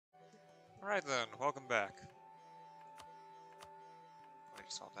Alright then, welcome back. I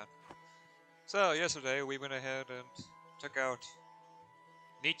just saw that. So, yesterday we went ahead and took out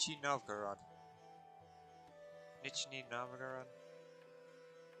Nizhny Novgorod. Nizhny Novgorod?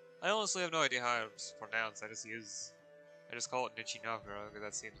 I honestly have no idea how it's pronounced, I just call it Nizhny Novgorod because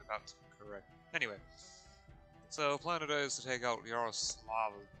that seems about correct. Anyway, so plan today is to take out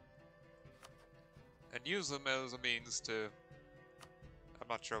Yaroslavl and use them as a means to... I'm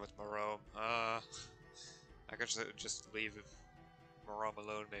not sure what's Morome. I could just leave Morome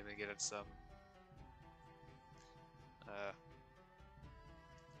alone, maybe get it some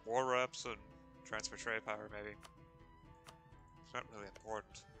war reps and transfer trade power, maybe. It's not really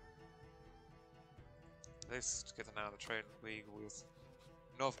important. At least get them out of the trade league with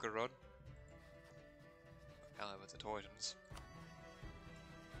Novgorod. Ally with the Teutons.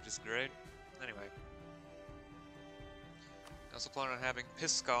 Which is great. Anyway. I also plan on having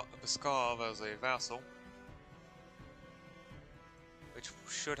Pskov as a vassal, which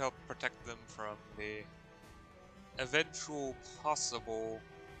should help protect them from the eventual possible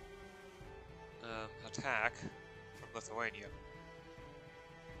attack from Lithuania.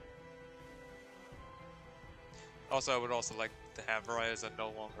 Also, I would also like to have Ryazan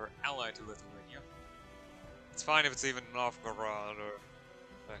no longer allied to Lithuania. It's fine if it's even Novgorod or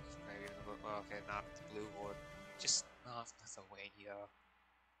like maybe okay, not the Blue Horde, just not Lithuania.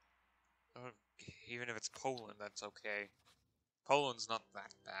 Or even if it's Poland, that's okay. Poland's not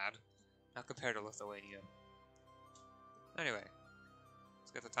that bad, not compared to Lithuania. Anyway,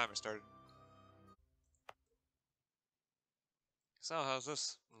 let's get the timer started. So, how's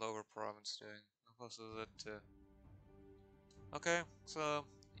this lower province doing? How close is it to... Okay, so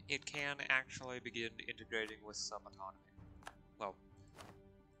it can actually begin integrating with some autonomy. Well,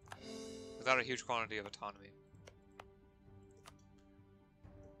 without a huge quantity of autonomy.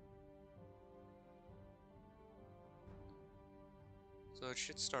 So it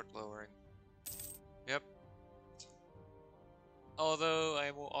should start lowering. Yep. Although I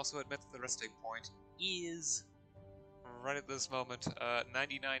will also admit that the resting point is right at this moment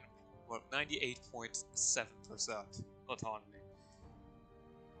 98.7% autonomy.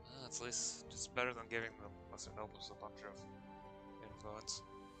 That's at least just better than giving the lesser nobles a bunch of influence.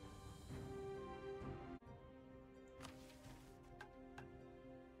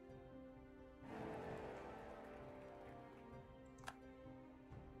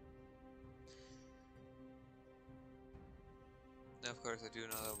 Now, of course, I do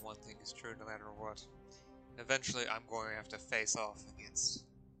know that one thing is true no matter what. Eventually, I'm going to have to face off against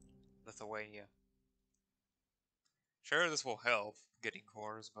Lithuania. Sure, this will help getting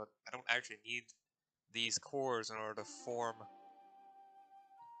cores, but I don't actually need these cores in order to form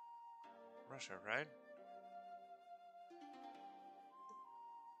Russia, right?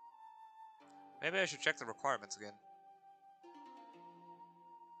 Maybe I should check the requirements again.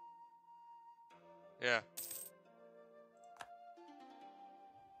 Yeah.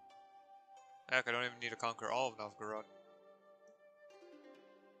 Heck, I don't even need to conquer all of Novgorod.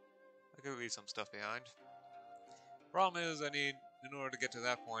 I could leave some stuff behind. Problem is, in order to get to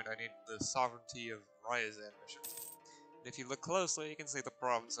that point, I need the sovereignty of Ryazan mission. And if you look closely, you can see the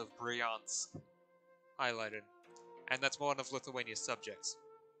province of Bryansk highlighted. And that's one of Lithuania's subjects.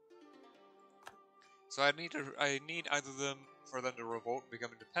 So I need either them for them to revolt and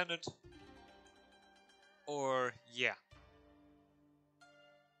become independent, or yeah.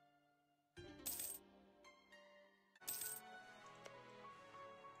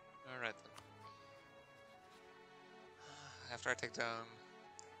 Alright then. After I take down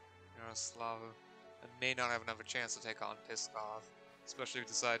Yaroslavl, I may not have enough a chance to take on Pskov, especially if I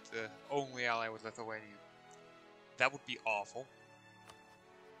decide to only ally with Lithuania. That would be awful.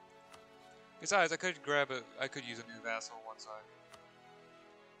 Besides, I could use a new vassal once I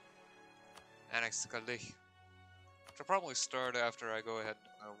annex Kalik. Which will probably start after I go ahead and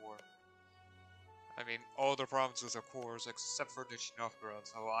declare war. I mean, all the provinces are cores except for Nizhny Novgorod,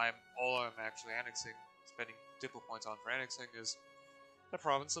 so all I'm actually annexing, spending diplo points on for annexing, is the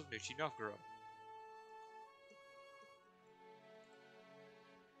province of Nizhny Novgorod.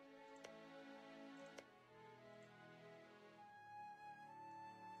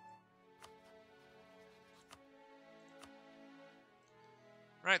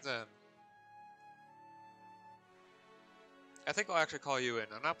 Right then. I think I'll actually call you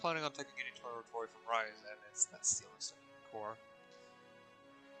in. I'm not planning on taking any territory from Ryazan, that's the only core.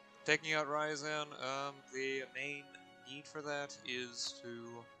 Taking out Ryazan, the main need for that is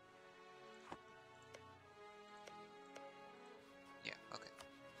to... Yeah, okay.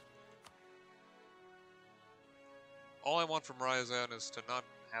 All I want from Ryazan is to not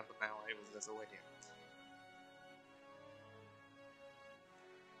have them allied with Lithuania.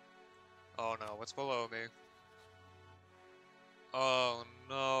 Oh no, what's below me? Oh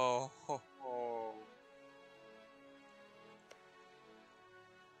no! Oh.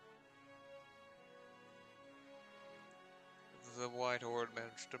 The White Horde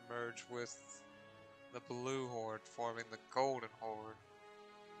managed to merge with the Blue Horde, forming the Golden Horde.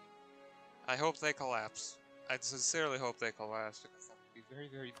 I hope they collapse. I sincerely hope they collapse, because that would be very,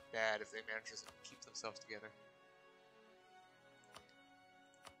 very bad if they manage to keep themselves together.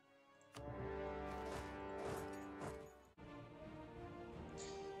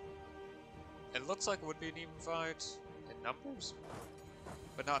 It looks like it would be an even fight in numbers,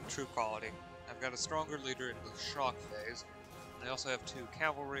 but not in true quality. I've got a stronger leader in the shock phase, and I also have 2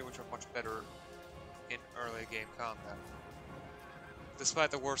 cavalry, which are much better in early game combat.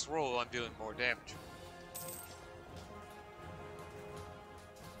 Despite the worst roll, I'm dealing more damage.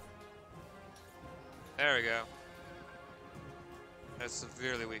 There we go. That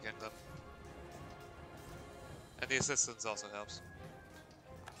severely weakened them. And the assistance also helps.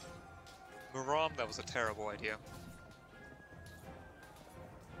 Muram, that was a terrible idea.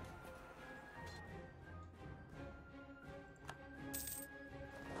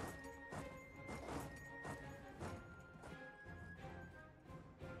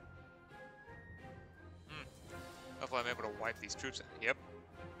 Hopefully I'm able to wipe these troops out. Yep.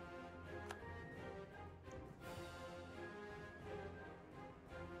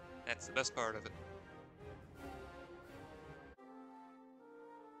 That's the best part of it.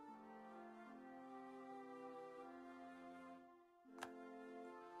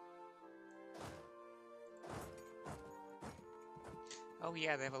 Oh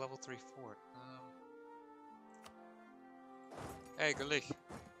yeah, they have a level 3 fort. Hey, Galik.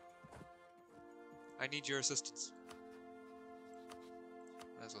 I need your assistance.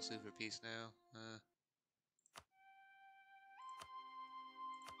 Might as well sue for peace now.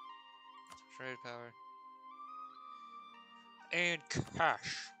 Trade power. And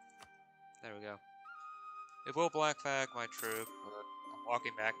cash. There we go. It will black flag my troop, but I'm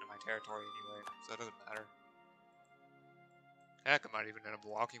walking back into my territory anyway, so it doesn't matter. Heck, I might even end up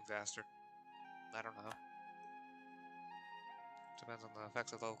walking faster. I don't know. Depends on the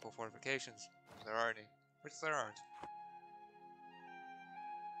effects of local fortifications, if there are any. Which there aren't.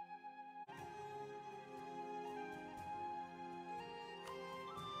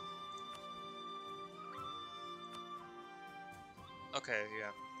 Okay,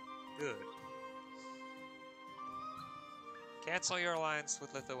 yeah. Good. Cancel your alliance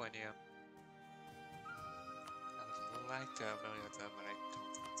with Lithuania. I would like to have known that, but I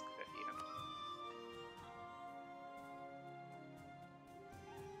don't think it's a good idea.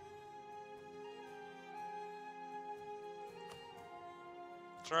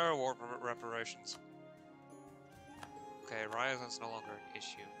 Try war reparations. Okay, Ryazan's no longer an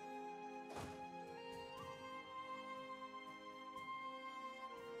issue.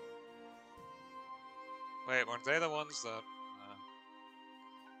 Wait, weren't they the ones that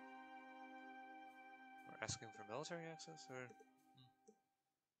were asking for military access, or?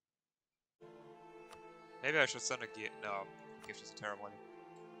 Maybe I should send a gift. No, gift is a terrible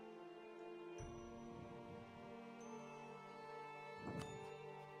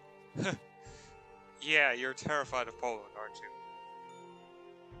idea. Yeah, you're terrified of Poland, aren't you?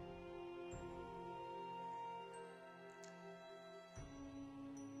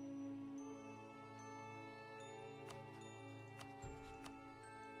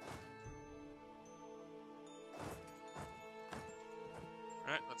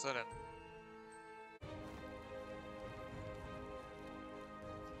 Alright, let's head in.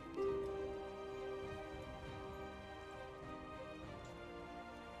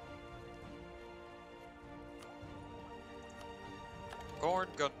 Corn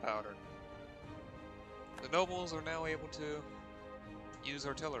gunpowder. The nobles are now able to use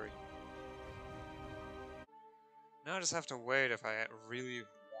artillery. Now I just have to wait if I really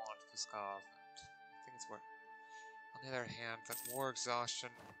want Pskov. I think it's worth. On the other hand, that war exhaustion.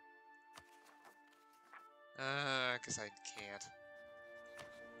 I guess I can't.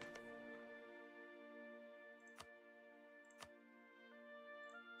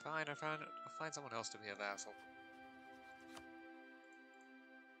 Fine, I'll find someone else to be a vassal.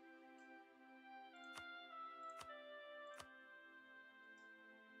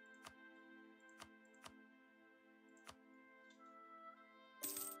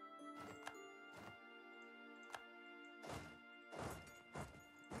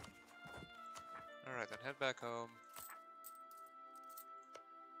 Alright, then head back home.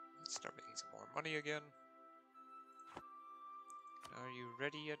 Let's start making some more money again. Are you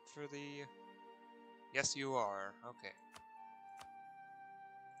ready yet for the... Yes, you are. Okay.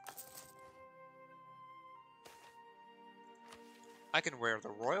 I can wear the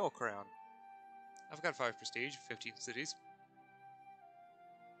royal crown. I've got 5 prestige, 15 cities.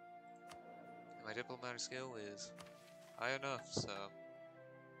 And my diplomatic skill is high enough, so...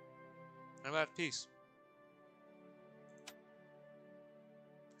 I'm at peace.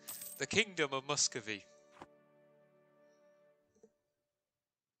 The Kingdom of Muscovy.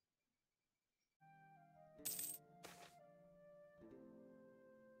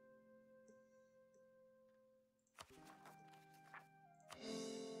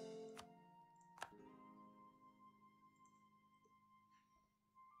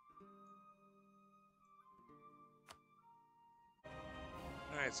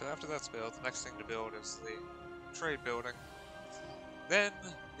 Alright, so after that's built, the next thing to build is the trade building. Then,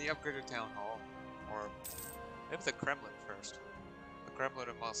 the upgraded town hall. Or maybe the Kremlin first. The Kremlin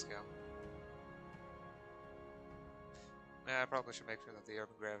in Moscow. Yeah, I probably should make sure that the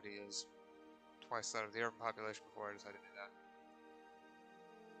urban gravity is twice that of the urban population before I decide to do that.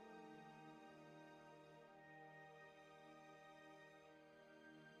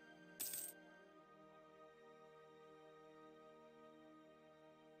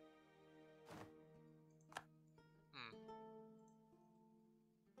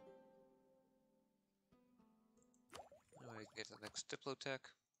 Now we can get to the next Diplotech.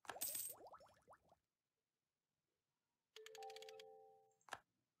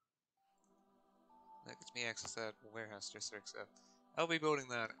 That gets me access to that warehouse district, so I'll be building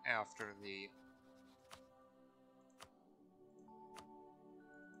that after the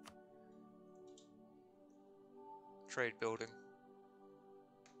trade building.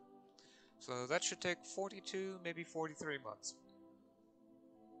 So that should take 42, maybe 43 months.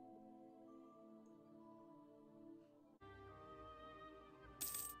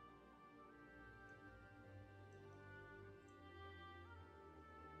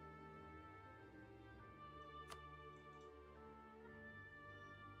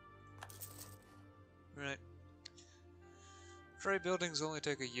 Right. Trade buildings only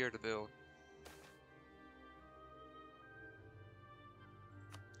take a year to build.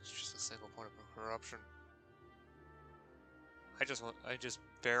 It's just a single point of corruption. I just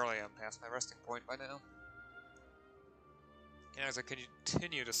barely am past my resting point by now. And as I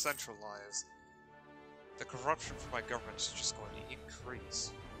continue to centralize, the corruption for my government is just going to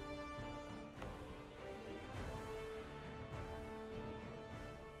increase.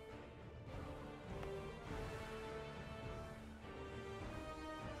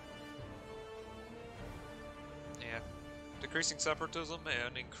 Yeah. Decreasing separatism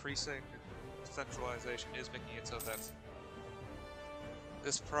and increasing centralization is making it so that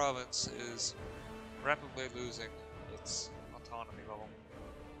this province is rapidly losing its autonomy level.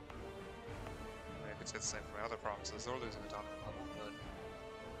 I mean, I could say the same for my other provinces, they're losing autonomy level, but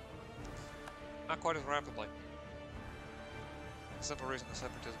not quite as rapidly. The simple reason the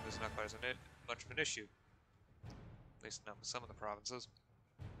separatism is not quite as much of an issue, at least not with some of the provinces.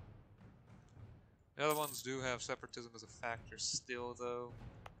 The other ones do have separatism as a factor still, though.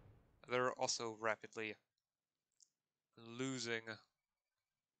 They're also rapidly losing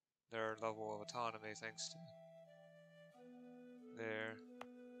their level of autonomy thanks to their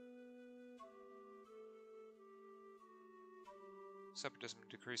separatism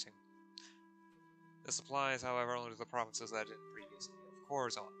decreasing. This applies, however, only to the provinces that didn't previously have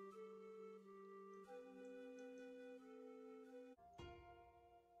cores on.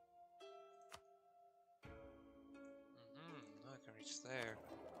 I can reach there.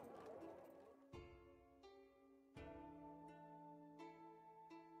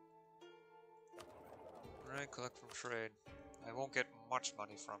 Right, collect from trade. I won't get much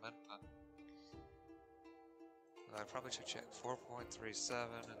money from it, but I probably should check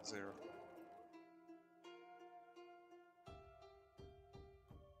 4.37 and 0.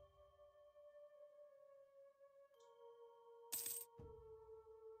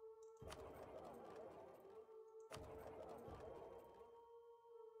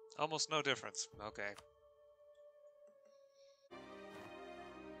 Almost no difference. Okay.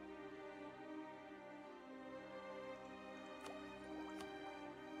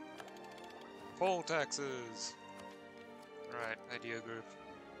 Poll taxes! Right, idea group.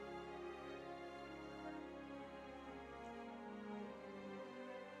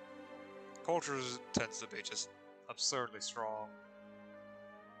 Culture tends to be just absurdly strong.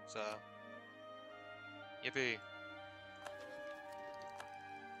 So, yippee.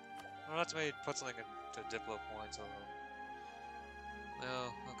 Well, that's made put something into Diplo points, although...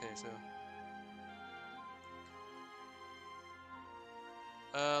 No, okay, so...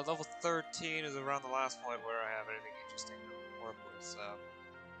 Level 13 is around the last point where I have anything interesting to work with, so...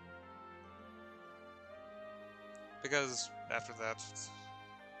 Because after that,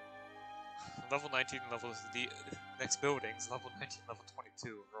 level 19 and the next buildings, level 19 level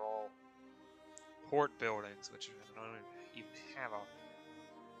 22, are all port buildings, which I don't even have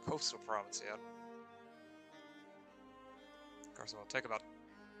a coastal province yet. Of course, it'll take about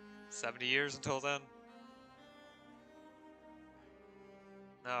 70 years until then.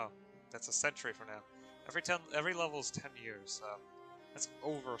 No, that's a century from now. Every level is 10 years, so that's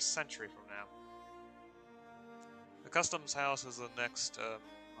over a century from now. The customs house is the next,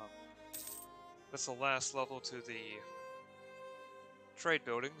 that's the last level to the trade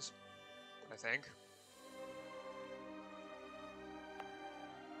buildings, I think.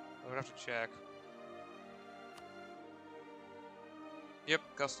 I would have to check. Yep,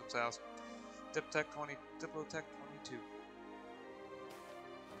 customs house. Diplotech 22.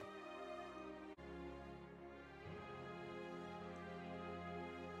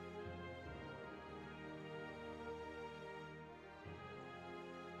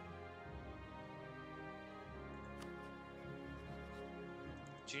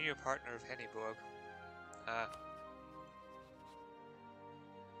 Junior partner of Henneburg.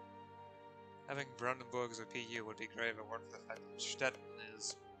 Having Brandenburg as a PU would be great if it weren't for the fact that Stettin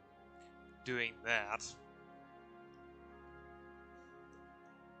is doing that.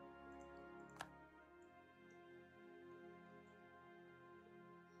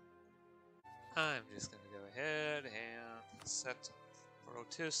 I'm just gonna go ahead and set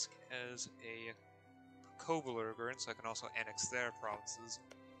Rotisk as a Kobolurger, so I can also annex their provinces.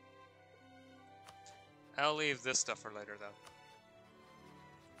 I'll leave this stuff for later, though.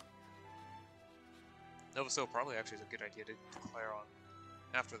 Novosil probably actually is a good idea to declare on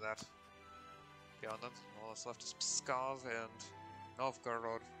after that. Beyond them, all that's left is Pskov and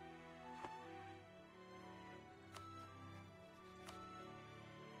Novgorod.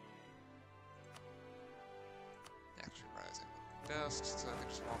 Actually, Ryazan would be best, so I can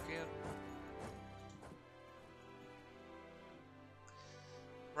just walk in.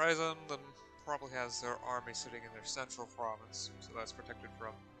 Ryazan then probably has their army sitting in their central province, so that's protected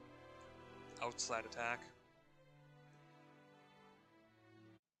from outside attack.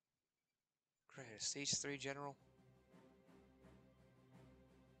 Great, a stage 3 general.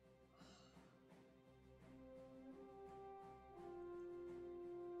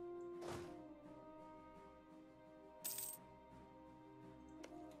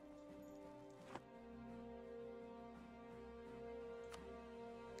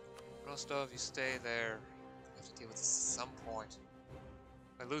 Rostov, you stay there. I have to deal with this at some point.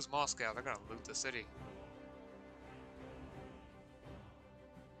 If I lose Moscow, they're gonna loot the city.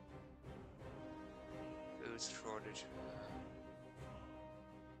 Food shortage.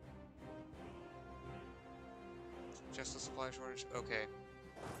 Just a supply shortage? Okay.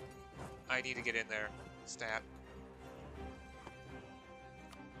 I need to get in there. Stat.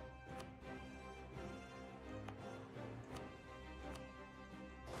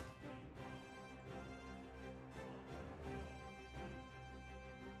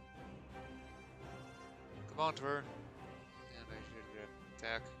 Come on to her. And I should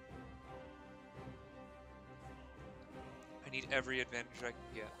attack. I need every advantage I can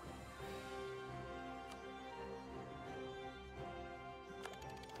get.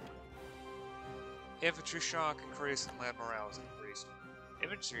 Infantry shock increased and land morale is increased.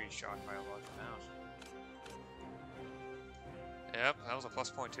 Infantry shock by a large amount. Yep, that was a plus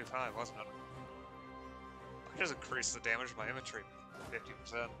 0.25, wasn't it? I just increased the damage of my infantry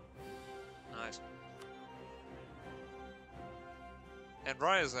 50%. Nice. And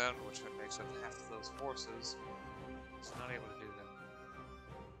Ryazan, which makes up half of those forces, is not able to do that.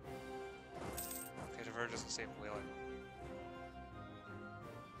 Okay, Tver doesn't seem willing.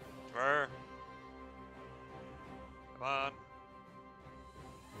 Tver! Come on!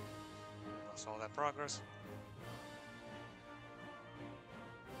 Lost all that progress.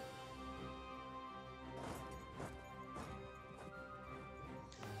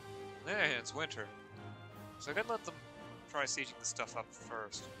 Yeah, it's winter. So I could let them try sieging the stuff up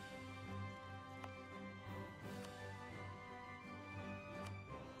first.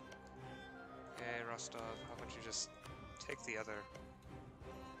 Okay, Rostov, how about you just take the other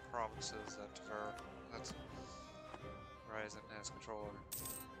provinces that Ryazan has control over.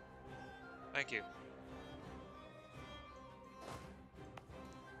 Thank you.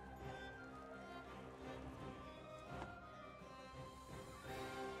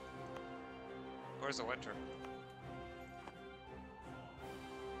 Where's the winter?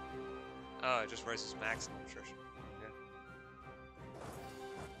 Oh, it just raises maximum attrition. Yeah.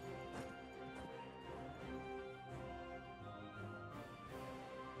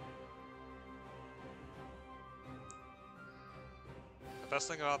 best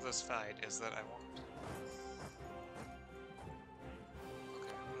thing about this fight is that I won't...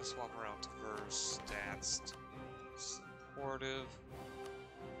 Okay, I'm gonna swap around to verse stats to supportive.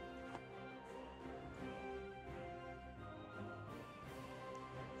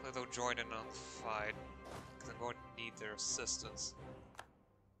 Hopefully they'll join in on the fight, because I'm going to need their assistance.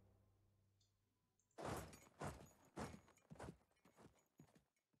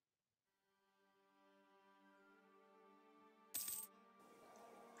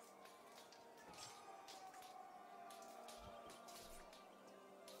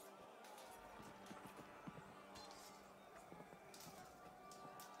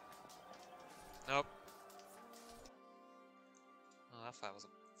 Nope. Oh, that fight was a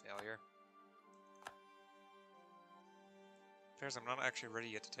failure. Appears I'm not actually ready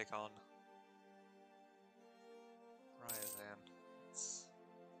yet to take on Ryazan. It's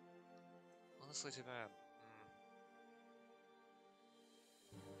honestly too bad.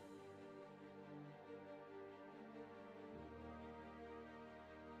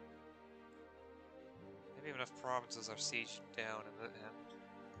 Maybe enough provinces are sieged down and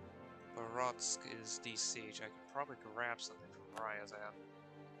Barotsk is de-sieged. I could probably grab something from Ryazan.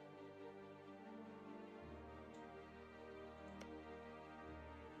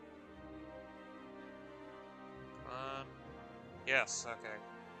 Come on. Yes, okay.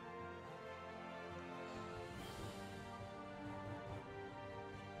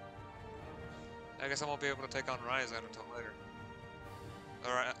 I guess I won't be able to take on Ryazan until later.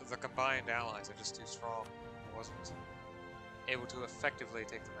 The combined allies are just too strong. I wasn't able to effectively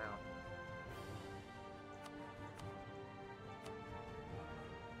take them out.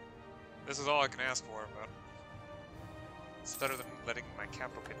 This is all I can ask for, but it's better than letting my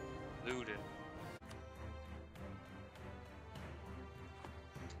capital get looted.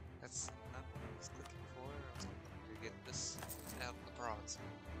 That's not what I was looking for. I was hoping to get this out of the province.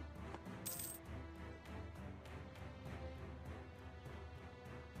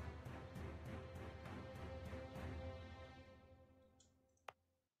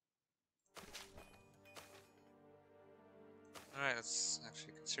 Alright, let's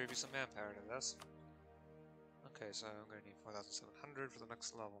actually contribute some manpower to this. Okay, so I'm going to need 4,700 for the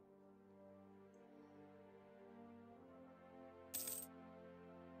next level.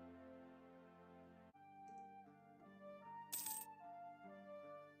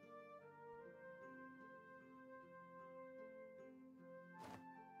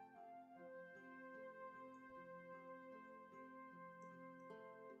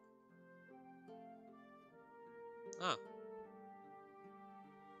 Huh.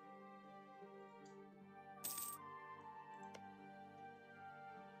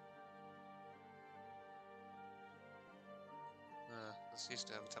 This used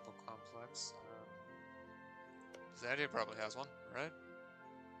to have a temple complex. Zadia probably has one, right?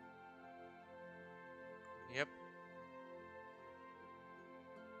 Yep.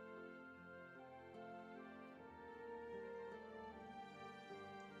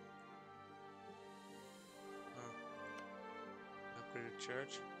 Upgraded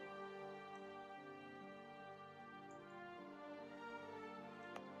church.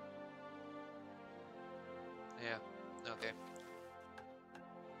 Yeah, okay.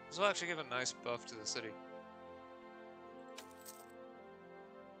 This will actually give a nice buff to the city.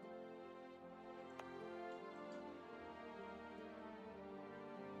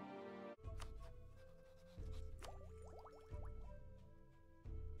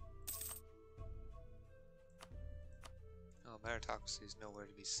 Oh, meritocracy is nowhere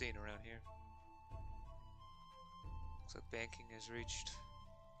to be seen around here. Looks like banking has reached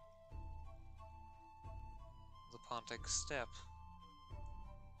the Pontic steppe.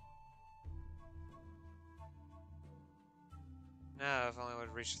 Now, if only I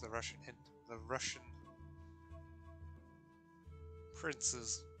would reach the Russian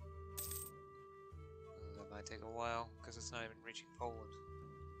princes. That might take a while, because it's not even reaching Poland.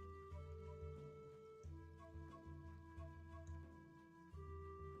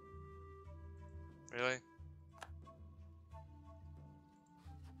 Really?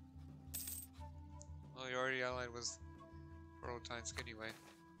 Well, you're already allied with Prototypes anyway.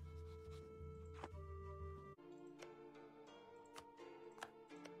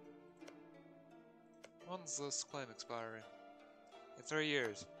 When's this claim expiring? In 3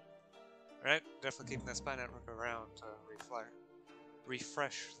 years. Right? Definitely keeping that spy network around to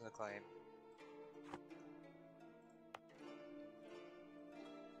refresh the claim.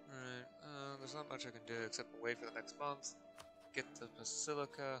 Alright, there's not much I can do except wait for the next month. Get the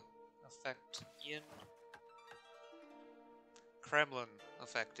Basilica effect in. Kremlin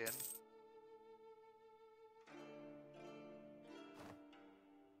effect in.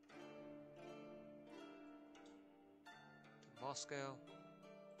 Moscow.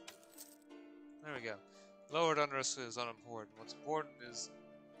 There we go. Lowered unrest is unimportant. What's important is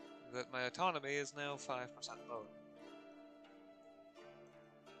that my autonomy is now 5% lower.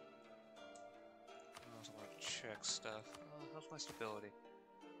 I also want to check stuff. How's my stability?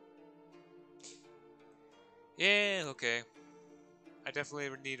 Yeah, okay. I definitely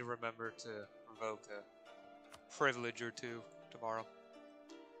need to remember to revoke a privilege or two tomorrow.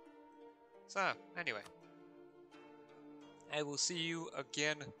 So, anyway. I will see you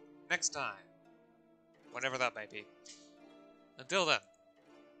again next time. Whenever that may be. Until then,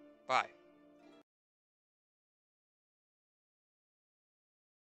 bye.